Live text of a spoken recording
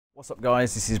What's up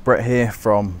guys, this is Brett here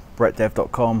from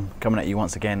brettdev.com, coming at you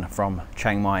once again from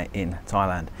Chiang Mai in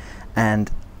Thailand. And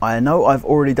I know I've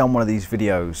already done one of these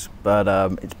videos, but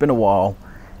it's been a while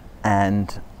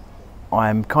and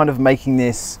I'm kind of making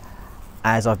this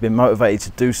as I've been motivated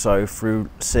to do so through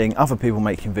seeing other people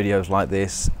making videos like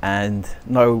this, and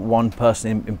no one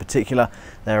person in particular.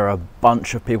 There are a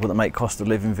bunch of people that make cost of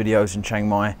living videos in Chiang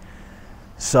Mai.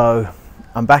 So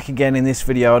I'm back again in this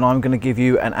video and I'm going to give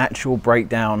you an actual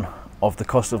breakdown of the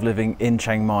cost of living in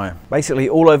Chiang Mai. Basically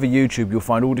all over YouTube you'll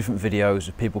find all different videos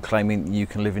of people claiming that you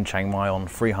can live in Chiang Mai on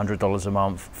 $300 a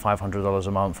month, $500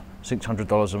 a month,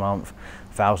 $600 a month,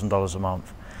 $1,000 a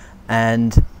month.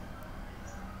 And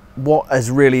what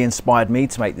has really inspired me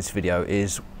to make this video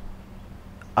is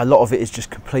a lot of it is just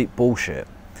complete bullshit.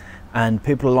 And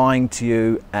people are lying to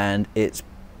you, and it's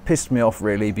pissed me off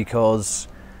really, because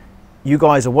you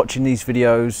guys are watching these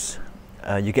videos,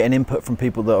 you're getting input from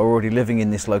people that are already living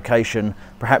in this location.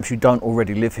 Perhaps you don't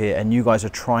already live here and you guys are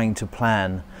trying to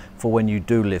plan for when you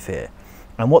do live here.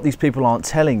 And what these people aren't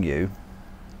telling you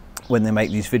when they make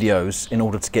these videos in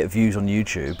order to get views on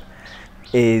YouTube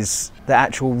is the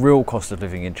actual real cost of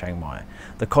living in Chiang Mai.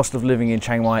 The cost of living in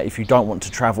Chiang Mai if you don't want to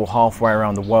travel halfway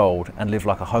around the world and live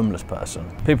like a homeless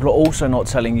person. People are also not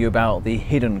telling you about the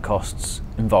hidden costs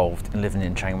involved in living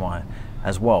in Chiang Mai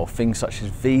as well. Things such as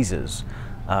visas,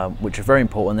 which are very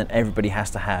important, that everybody has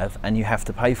to have and you have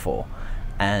to pay for.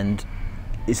 And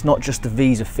it's not just the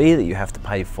visa fee that you have to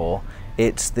pay for,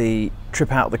 it's the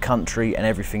trip out of the country and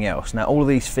everything else. Now all of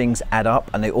these things add up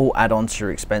and they all add on to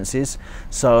your expenses.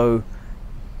 So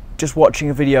just watching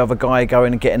a video of a guy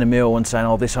going and getting a meal and saying,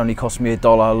 oh, this only cost me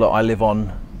 $1, look, I live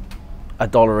on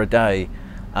 $1 a day,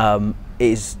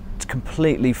 is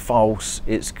completely false.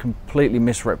 It's completely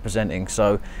misrepresenting.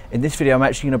 So in this video I'm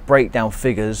actually going to break down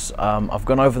figures. I've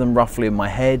gone over them roughly in my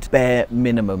head. Bare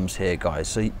minimums here guys,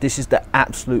 so this is the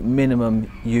absolute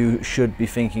minimum you should be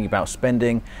thinking about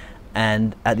spending,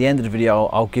 and at the end of the video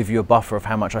I'll give you a buffer of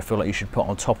how much I feel like you should put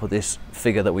on top of this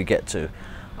figure that we get to.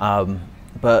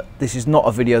 But this is not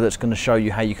a video that's going to show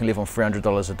you how you can live on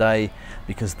 $300 a day,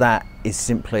 because that is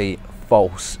simply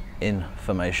false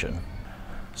information.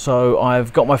 So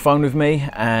I've got my phone with me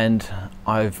and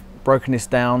I've broken this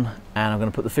down and I'm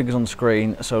going to put the figures on the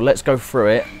screen. So let's go through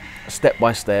it step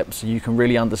by step so you can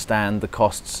really understand the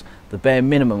costs, the bare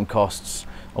minimum costs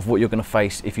of what you're going to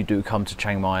face if you do come to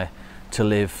Chiang Mai to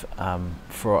live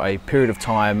for a period of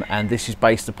time. And this is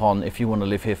based upon if you want to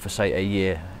live here for say a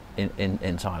year in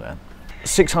Thailand.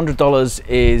 $600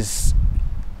 is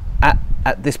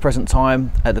at this present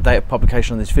time, at the date of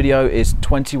publication of this video, is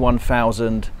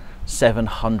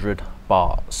 21,700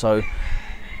 baht. So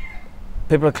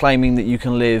people are claiming that you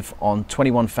can live on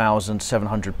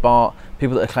 21,700 baht.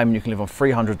 People that are claiming you can live on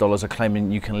 $300 are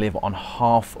claiming you can live on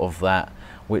half of that,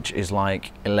 which is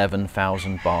like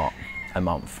 11,000 baht a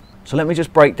month. So let me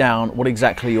just break down what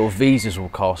exactly your visas will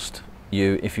cost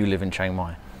you if you live in Chiang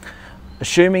Mai.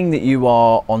 Assuming that you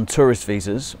are on tourist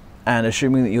visas and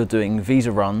assuming that you're doing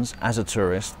visa runs as a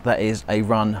tourist, that is a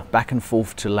run back and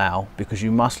forth to Laos, because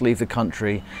you must leave the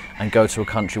country and go to a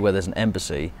country where there's an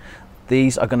embassy.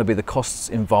 These are going to be the costs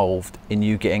involved in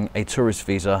you getting a tourist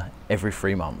visa every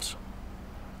 3 months.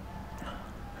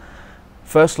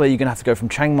 Firstly, you're going to have to go from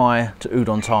Chiang Mai to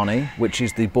Udon Thani, which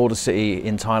is the border city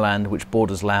in Thailand which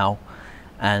borders Laos,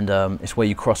 and it's where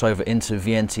you cross over into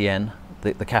Vientiane,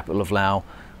 the capital of Laos,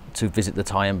 to visit the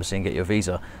Thai embassy and get your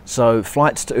visa. So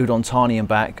flights to Udon Thani and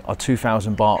back are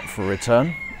 2,000 baht for a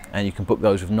return, and you can book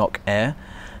those with Nok Air,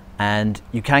 and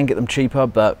you can get them cheaper,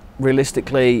 but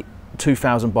realistically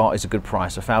 2,000 baht is a good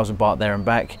price. 1,000 baht there and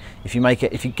back. If you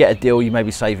get a deal, you may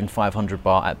be saving 500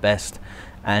 baht at best.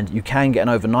 And you can get an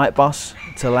overnight bus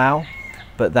to Laos,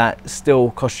 but that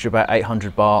still costs you about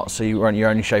 800 baht, so you're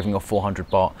only shaving off 400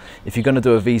 baht. If you're going to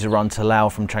do a visa run to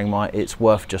Laos from Chiang Mai, it's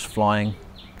worth just flying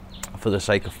for the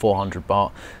sake of 400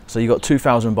 baht. So you've got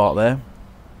 2,000 baht there.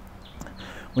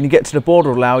 When you get to the border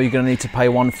of Laos, you're going to need to pay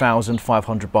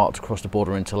 1,500 baht to cross the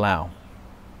border into Laos.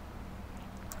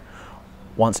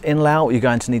 Once in Laos, you're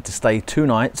going to need to stay 2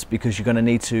 nights, because you're going to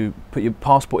need to put your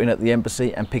passport in at the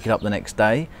embassy and pick it up the next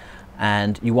day,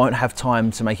 and you won't have time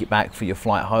to make it back for your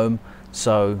flight home.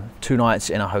 So 2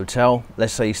 nights in a hotel,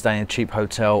 let's say you stay in a cheap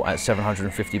hotel at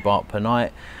 750 baht per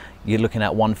night, you're looking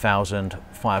at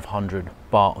 1,500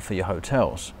 baht for your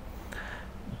hotels.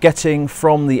 Getting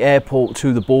from the airport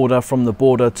to the border, from the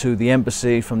border to the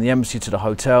embassy, from the embassy to the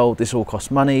hotel, this all costs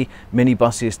money.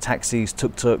 Minibuses, taxis,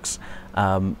 tuk-tuks,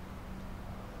 I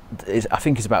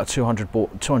think it's about 200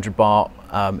 baht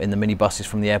in the minibuses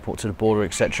from the airport to the border,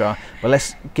 etc. But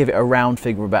let's give it a round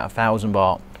figure of about 1,000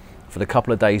 baht for the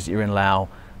couple of days that you're in Laos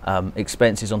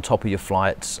expenses on top of your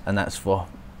flights, and that's for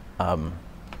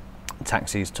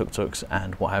taxis, tuk-tuks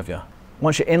and what have you.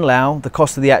 Once you're in Laos, the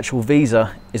cost of the actual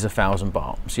visa is 1,000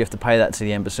 baht, so you have to pay that to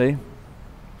the embassy.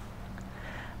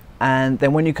 And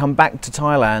then when you come back to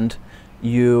Thailand,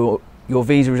 your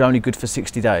visa is only good for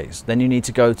 60 days. Then you need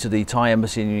to go to the Thai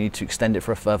embassy and you need to extend it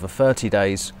for a further 30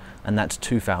 days, and that's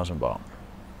 2,000 baht.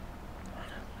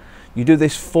 You do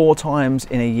this 4 times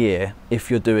in a year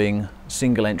if you're doing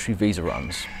single entry visa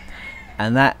runs,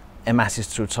 and that amasses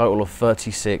to a total of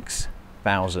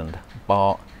 36,000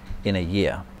 baht in a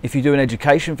year. If you do an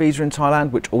education visa in Thailand,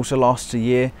 which also lasts a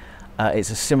year, it's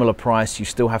a similar price. You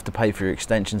still have to pay for your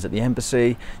extensions at the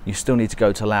embassy. You still need to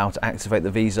go to Laos to activate the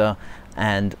visa.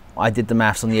 And I did the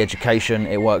maths on the education.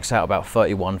 It works out about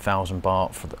 31,000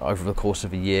 baht over the course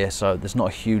of a year. So there's not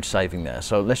a huge saving there.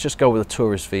 So let's just go with the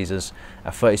tourist visas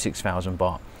at 36,000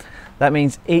 baht. That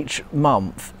means each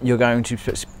month you're going to,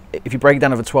 if you break it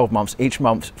down over 12 months, each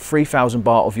month 3,000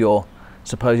 baht of your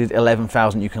supposed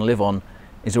 11,000 you can live on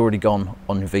is already gone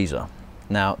on your visa.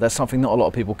 Now, that's something not a lot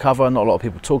of people cover, not a lot of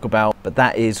people talk about, but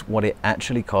that is what it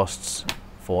actually costs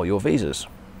for your visas.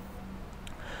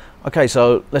 Okay,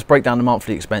 so let's break down the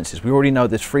monthly expenses. We already know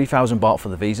there's 3,000 baht for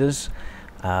the visas.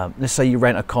 Let's say you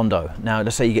rent a condo. Now,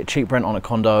 let's say you get cheap rent on a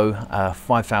condo,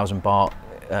 5,000 baht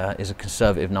is a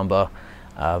conservative number.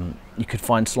 You could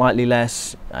find slightly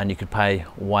less and you could pay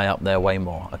way up there, way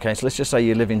more. Okay, so let's just say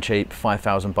you're living cheap,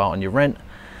 5,000 baht on your rent.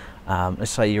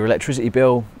 Let's say your electricity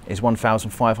bill is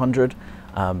 1,500,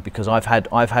 because I've had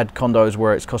condos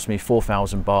where it's cost me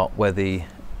 4,000 baht where the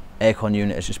aircon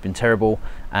unit has just been terrible,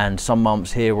 and some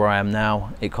months here where I am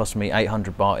now it cost me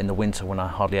 800 baht in the winter when I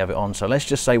hardly have it on. So let's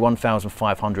just say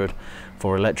 1,500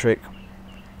 for electric,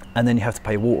 and then you have to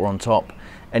pay water on top,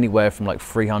 anywhere from like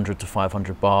 300 to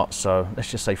 500 baht. So let's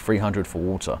just say 300 for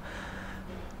water.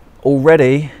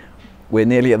 Already we're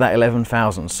nearly at that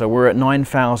 11,000, so we're at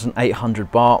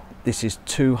 9,800 baht. This is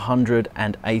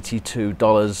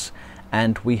 $282,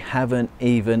 and we haven't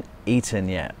even eaten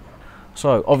yet.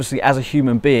 So obviously, as a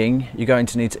human being, you're going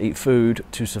to need to eat food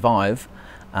to survive,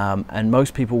 and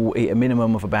most people will eat a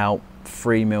minimum of about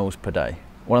 3 meals per day.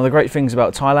 One of the great things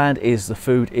about Thailand is the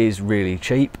food is really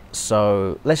cheap.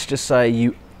 So let's just say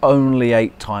you only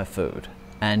ate Thai food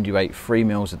and you ate 3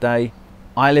 meals a day.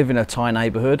 I live in a Thai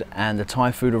neighborhood, and the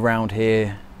Thai food around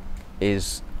here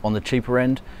is on the cheaper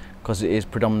end because it is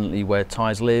predominantly where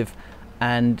Thais live,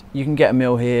 and you can get a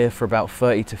meal here for about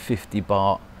 30 to 50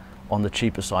 baht on the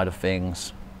cheaper side of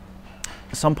things.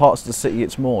 Some parts of the city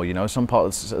it's more, you know, some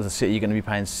parts of the city you're going to be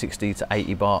paying 60 to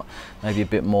 80 baht, maybe a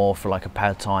bit more for like a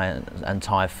pad Thai and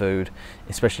Thai food,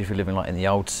 especially if you're living like in the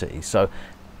old city. So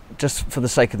just for the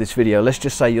sake of this video, let's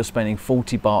just say you're spending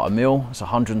 40 baht a meal. It's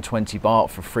 120 baht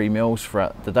for 3 meals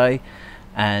throughout the day,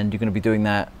 and you're going to be doing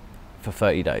that for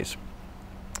 30 days.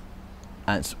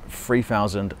 And it's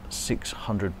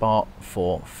 3,600 baht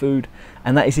for food,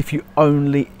 and that is if you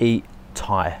only eat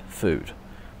Thai food.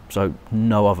 So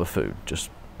no other food, just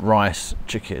rice,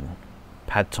 chicken,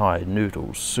 pad Thai,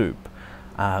 noodles, soup.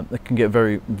 It can get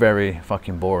very, very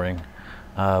fucking boring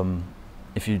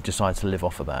if you decide to live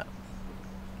off of that.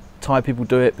 Thai people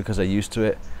do it because they're used to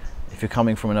it. If you're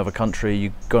coming from another country,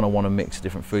 you're gonna want to mix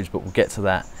different foods, but we'll get to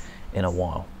that in a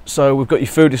while. So we've got your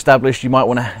food established. You might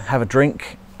want to have a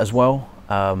drink as well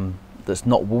that's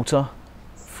not water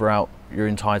throughout your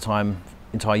entire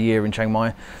year in Chiang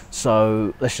Mai.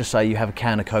 So let's just say you have a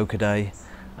can of Coke a day.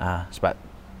 It's about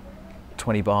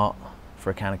 20 baht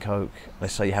for a can of Coke.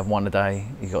 Let's say you have one a day,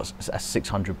 you've got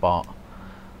 600 baht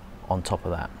on top of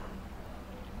that.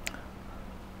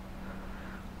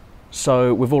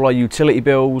 So with all our utility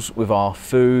bills, with our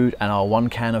food and our 1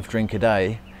 can of drink a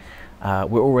day,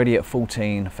 we're already at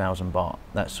 14,000 baht.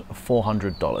 That's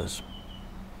 $400.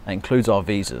 That includes our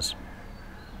visas,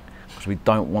 because we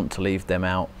don't want to leave them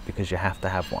out because you have to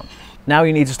have one. Now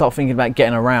you need to start thinking about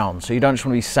getting around. So you don't just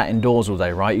want to be sat indoors all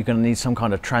day, right? You're going to need some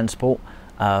kind of transport.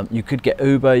 You could get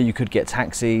Uber, you could get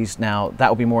taxis. Now that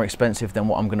will be more expensive than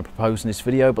what I'm going to propose in this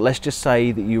video, but let's just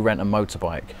say that you rent a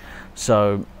motorbike.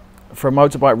 So for a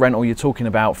motorbike rental, you're talking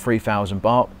about 3,000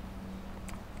 baht.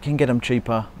 You can get them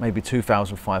cheaper, maybe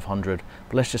 2,500,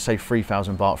 but let's just say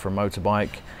 3,000 baht for a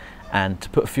motorbike. And to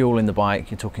put fuel in the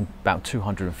bike, you're talking about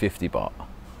 250 baht.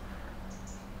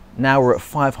 Now we're at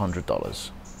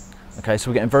 $500. Okay, so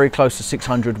we're getting very close to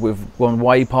 600. We've gone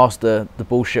way past the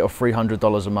bullshit of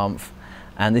 $300 a month,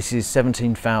 and this is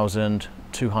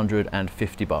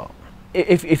 17,250 baht.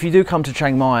 If you do come to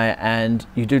Chiang Mai and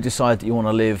you do decide that you want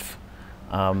to live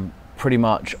pretty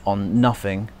much on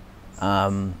nothing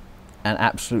and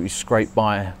absolutely scrape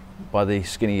by the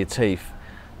skin of your teeth,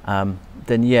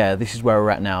 then yeah, this is where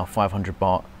we're at now, 500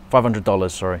 baht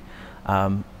 $500, sorry.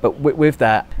 But with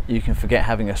that, you can forget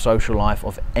having a social life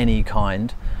of any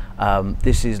kind.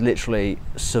 This is literally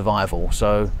survival.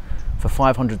 So for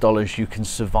 $500, you can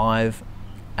survive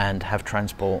and have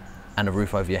transport and a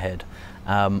roof over your head.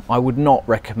 I would not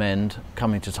recommend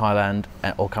coming to Thailand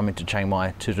or coming to Chiang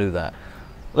Mai to do that.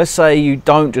 Let's say you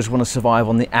don't just want to survive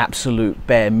on the absolute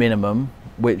bare minimum,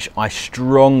 which I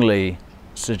strongly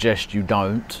suggest you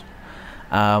don't.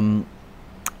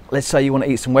 Let's say you want to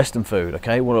eat some Western food,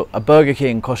 okay? Well, a Burger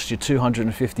King costs you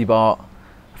 250 baht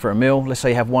for a meal. Let's say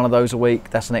you have one of those a week,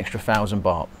 that's an extra 1,000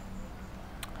 baht.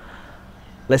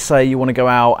 Let's say you want to go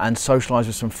out and socialise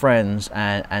with some friends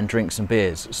and drink some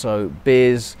beers. So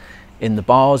beers in the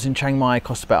bars in Chiang Mai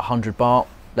cost about 100 baht.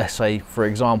 Let's say, for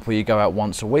example, you go out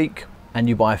once a week and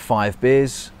you buy 5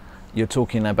 beers. You're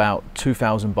talking about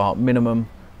 2,000 baht minimum.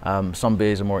 Some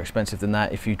beers are more expensive than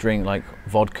that. If you drink like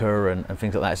vodka and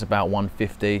things like that, it's about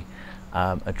 150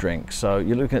 a drink. So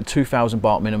you're looking at 2,000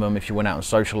 baht minimum if you went out and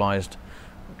socialised,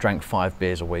 drank 5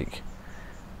 beers a week.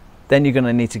 Then you're going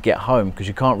to need to get home because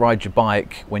you can't ride your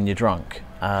bike when you're drunk.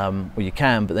 Well, you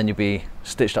can, but then you'll be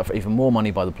stitched up for even more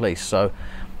money by the police. So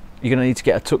you're going to need to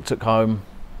get a tuk-tuk home.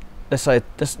 Let's say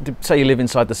you live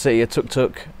inside the city, a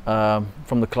tuk-tuk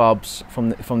from the clubs, from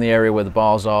the area where the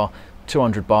bars are,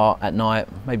 200 baht at night,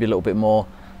 maybe a little bit more.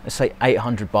 Let's say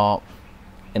 800 baht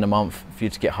in a month for you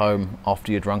to get home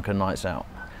after your drunken nights out.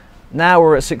 Now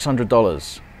we're at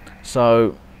 $600,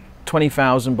 so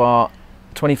 20,000 baht,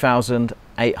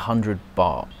 20,800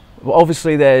 baht. Well,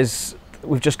 obviously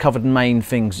we've just covered main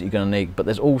things that you're going to need, but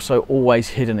there's also always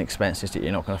hidden expenses that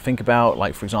you're not going to think about,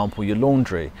 like for example your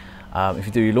laundry. If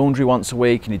you do your laundry once a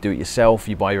week and you do it yourself,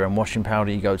 you buy your own washing powder,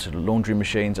 you go to the laundry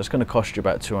machines, that's going to cost you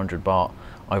about 200 baht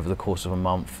over the course of a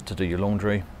month to do your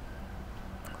laundry.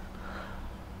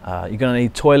 You're going to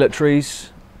need toiletries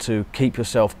to keep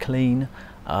yourself clean.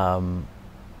 I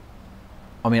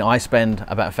mean, I spend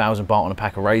about 1,000 baht on a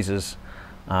pack of razors,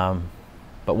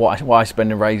 but what I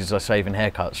spend in razors I save in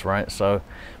haircuts, right? So,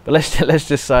 but let's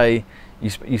just say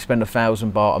you spend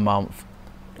 1,000 baht a month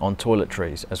on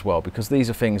toiletries as well, because these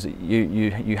are things that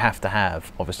you have to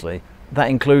have, obviously. That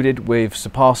included, we've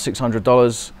surpassed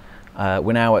 $600.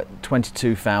 We're now at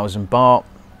 22,000 baht,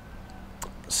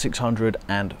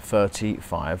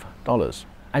 $635.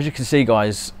 As you can see,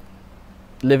 guys,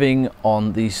 living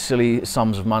on these silly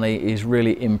sums of money is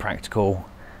really impractical,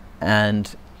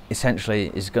 and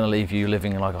essentially is going to leave you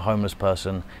living like a homeless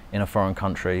person in a foreign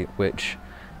country, which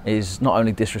is not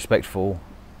only disrespectful,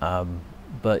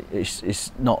 but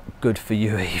it's not good for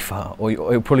you either, or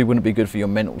it probably wouldn't be good for your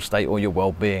mental state or your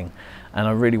well-being, and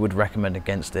I really would recommend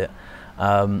against it.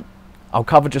 I'll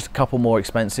cover just a couple more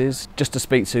expenses, just to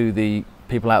speak to the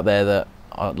people out there that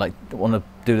are, want to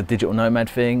do the digital nomad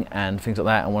thing and things like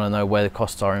that, and want to know where the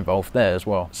costs are involved there as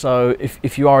well. So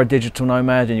if you are a digital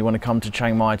nomad and you want to come to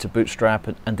Chiang Mai to bootstrap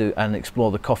and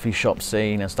explore the coffee shop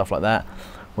scene and stuff like that,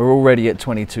 we're already at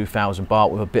 22,000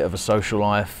 baht with a bit of a social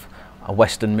life, a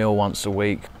Western meal once a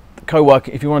week.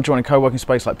 If you want to join a co-working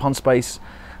space like Punspace,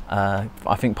 I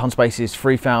think Punspace is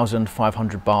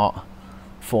 3,500 baht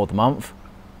for the month.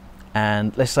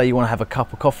 And let's say you want to have a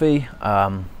cup of coffee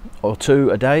or 2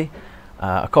 a day.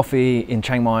 A coffee in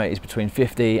Chiang Mai is between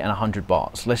 50 and 100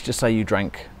 baht. So let's just say you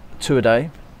drank 2 a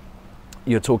day.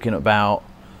 You're talking about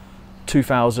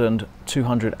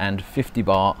 2,250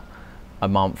 baht a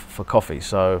month for coffee.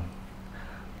 So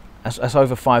that's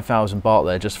over 5,000 baht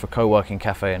there just for co-working,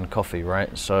 cafe and coffee,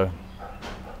 right? So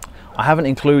I haven't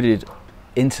included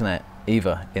internet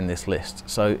either in this list.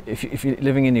 So if you're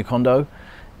living in your condo,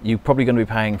 you're probably going to be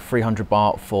paying 300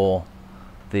 baht for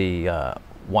the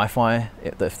Wi-Fi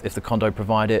if the condo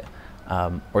provide it,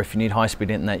 or if you need high-speed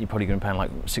internet, you're probably going to be paying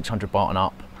like 600 baht and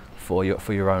up for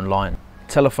your own line.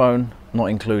 Telephone not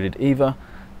included either.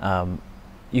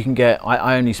 You can get,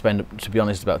 I only spend, to be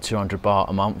honest, about 200 baht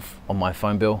a month on my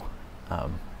phone bill,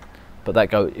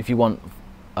 but if you want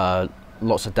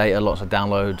lots of data, lots of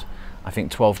download, I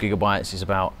think 12 gigabytes is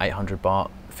about 800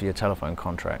 baht for your telephone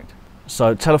contract.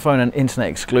 So telephone and internet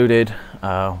excluded.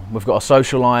 We've got our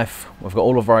social life, we've got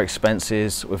all of our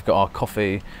expenses, we've got our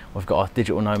coffee, we've got our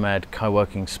digital nomad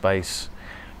co-working space.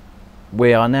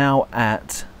 We are now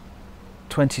at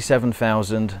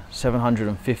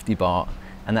 27,750 baht,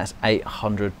 and that's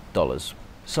 $800.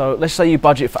 So let's say you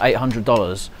budget for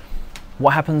 $800.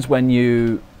 What happens when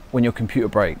your computer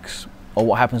breaks? Or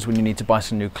what happens when you need to buy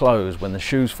some new clothes, when the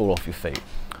shoes fall off your feet?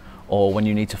 Or when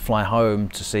you need to fly home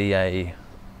to see a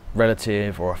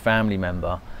relative or a family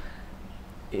member?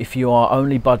 If you are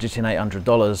only budgeting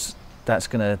 $800, that's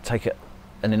going to take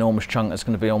an enormous chunk. That's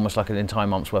going to be almost like an entire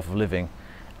month's worth of living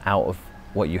out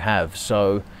what you have.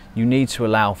 So you need to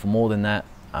allow for more than that.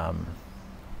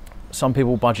 Some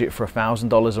people budget for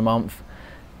 $1,000 a month.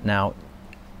 Now,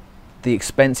 the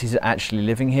expenses of actually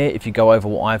living here, if you go over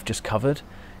what I've just covered,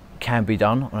 can be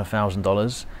done on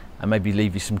 $1,000 and maybe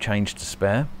leave you some change to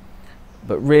spare.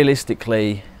 But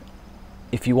realistically,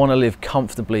 if you want to live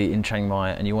comfortably in Chiang Mai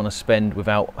and you want to spend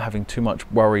without having too much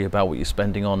worry about what you're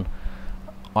spending on,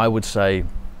 I would say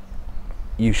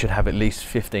you should have at least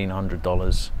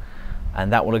 $1,500,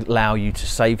 and that will allow you to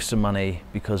save some money,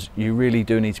 because you really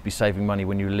do need to be saving money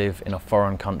when you live in a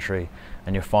foreign country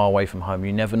and you're far away from home.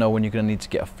 You never know when you're going to need to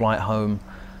get a flight home,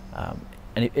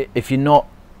 and if you're not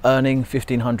earning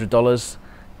 $1,500,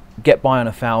 get by on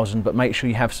 $1,000, but make sure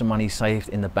you have some money saved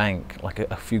in the bank, like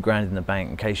a few grand in the bank,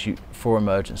 in case for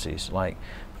emergencies, like,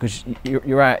 because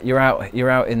you're out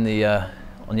in the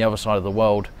on the other side of the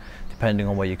world, depending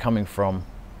on where you're coming from,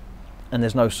 and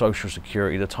there's no social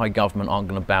security. The Thai government aren't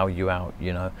going to bail you out,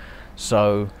 you know.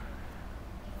 So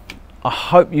I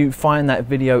hope you find that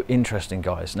video interesting,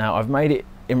 guys. Now, I've made it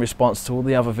in response to all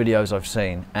the other videos I've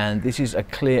seen, and this is a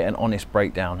clear and honest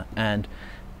breakdown. And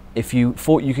if you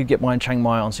thought you could get by in Chiang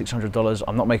Mai on $600,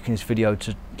 I'm not making this video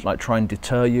to like try and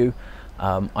deter you.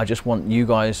 I just want you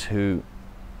guys who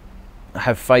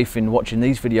have faith in watching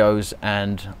these videos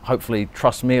and hopefully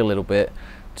trust me a little bit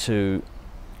to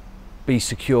be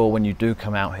secure when you do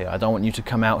come out here. I don't want you to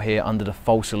come out here under the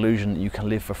false illusion that you can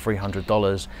live for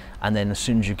 $300, and then as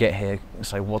soon as you get here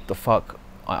say, what the fuck,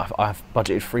 I've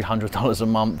budgeted $300 a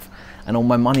month and all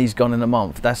my money's gone in a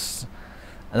month.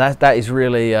 That is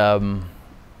really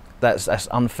that's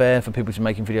unfair for people to be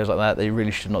making videos like that. They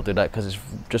really should not do that, because it's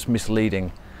just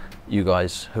misleading you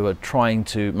guys who are trying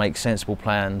to make sensible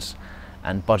plans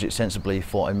and budget sensibly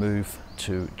for a move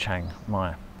to Chiang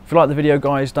Mai. If you like the video,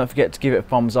 guys, don't forget to give it a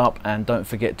thumbs up, and don't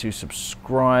forget to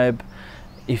subscribe.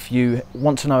 If you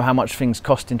want to know how much things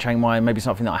cost in Chiang Mai, maybe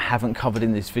something that I haven't covered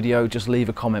in this video, just leave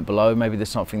a comment below. Maybe there's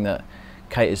something that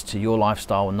caters to your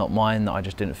lifestyle and not mine that I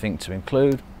just didn't think to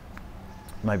include.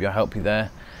 Maybe I'll help you there.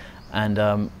 And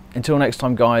until next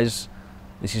time, guys,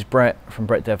 this is Brett from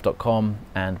brettdev.com,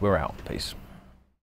 and we're out. Peace.